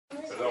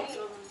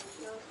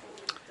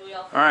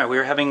Alright,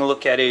 we're having a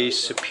look at a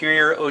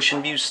superior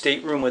ocean view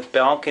stateroom with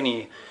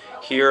balcony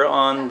here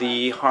on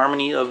the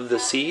Harmony of the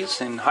Seas.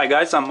 And hi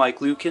guys, I'm Mike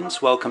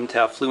Lukens. Welcome to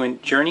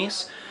Affluent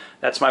Journeys.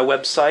 That's my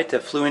website,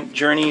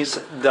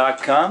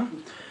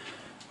 affluentjourneys.com.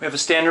 We have a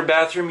standard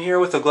bathroom here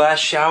with a glass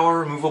shower,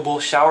 removable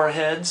shower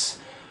heads.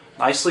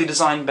 Nicely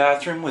designed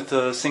bathroom with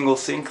a single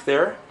sink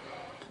there.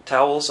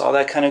 Towels, all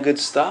that kind of good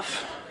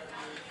stuff.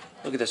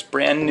 Look at this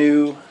brand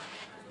new,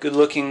 good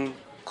looking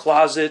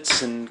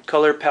closets and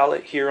color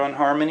palette here on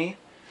Harmony.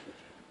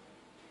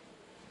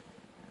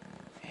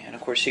 And of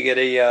course you get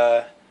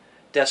a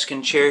desk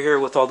and chair here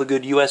with all the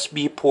good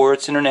USB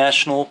ports,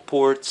 international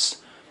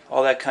ports,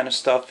 all that kind of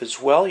stuff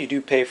as well. You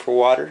do pay for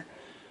water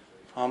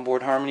on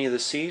board Harmony of the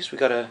Seas. We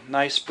got a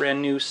nice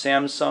brand new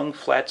Samsung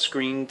flat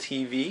screen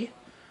TV.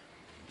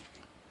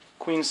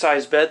 Queen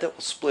size bed that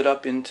will split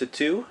up into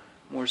two.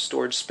 More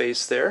storage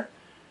space there.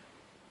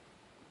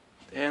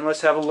 And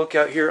let's have a look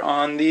out here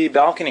on the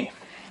balcony.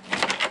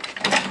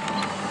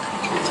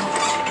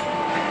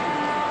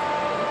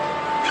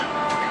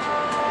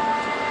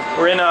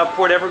 We're in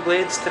Port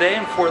Everglades today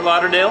in Fort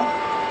Lauderdale,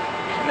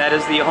 and that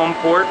is the home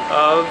port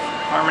of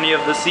Harmony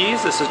of the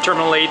Seas. This is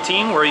Terminal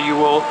 18, where you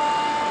will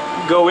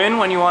go in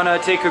when you want to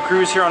take a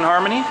cruise here on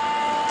Harmony.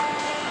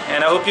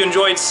 And I hope you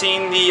enjoyed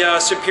seeing the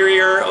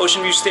superior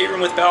ocean view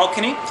stateroom with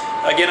balcony.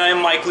 Again, I am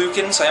Mike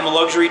Lukens. I am a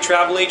luxury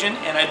travel agent,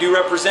 and I do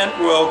represent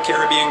Royal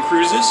Caribbean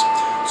Cruises.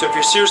 So if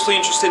you're seriously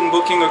interested in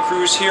booking a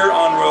cruise here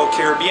on Royal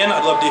Caribbean,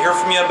 I'd love to hear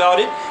from you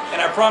about it.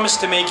 And I promise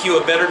to make you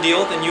a better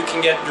deal than you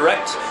can get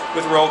direct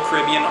with Royal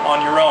Caribbean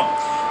on your own.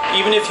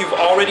 Even if you've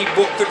already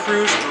booked the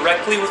cruise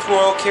directly with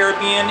Royal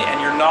Caribbean and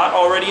you're not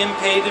already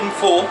paid in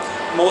full,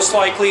 most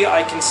likely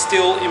I can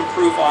still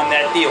improve on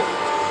that deal.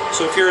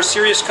 So if you're a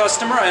serious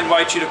customer, I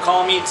invite you to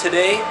call me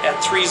today at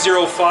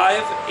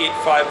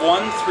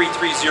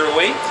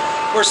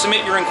 305-851-3308 or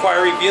submit your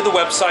inquiry via the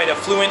website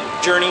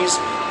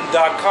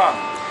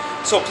affluentjourneys.com.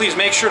 So please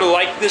make sure to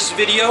like this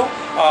video,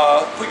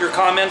 put your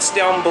comments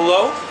down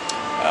below.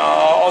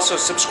 Also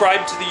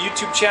subscribe to the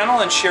YouTube channel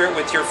and share it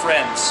with your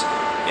friends.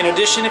 In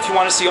addition, if you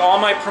want to see all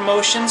my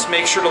promotions,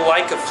 make sure to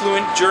like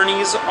Affluent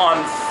Journeys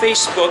on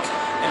Facebook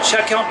and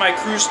check out my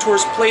Cruise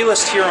Tours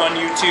playlist here on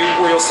YouTube,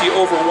 where you'll see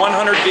over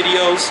 100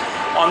 videos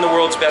on the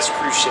world's best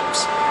cruise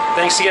ships.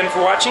 Thanks again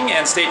for watching,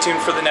 and stay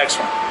tuned for the next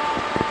one.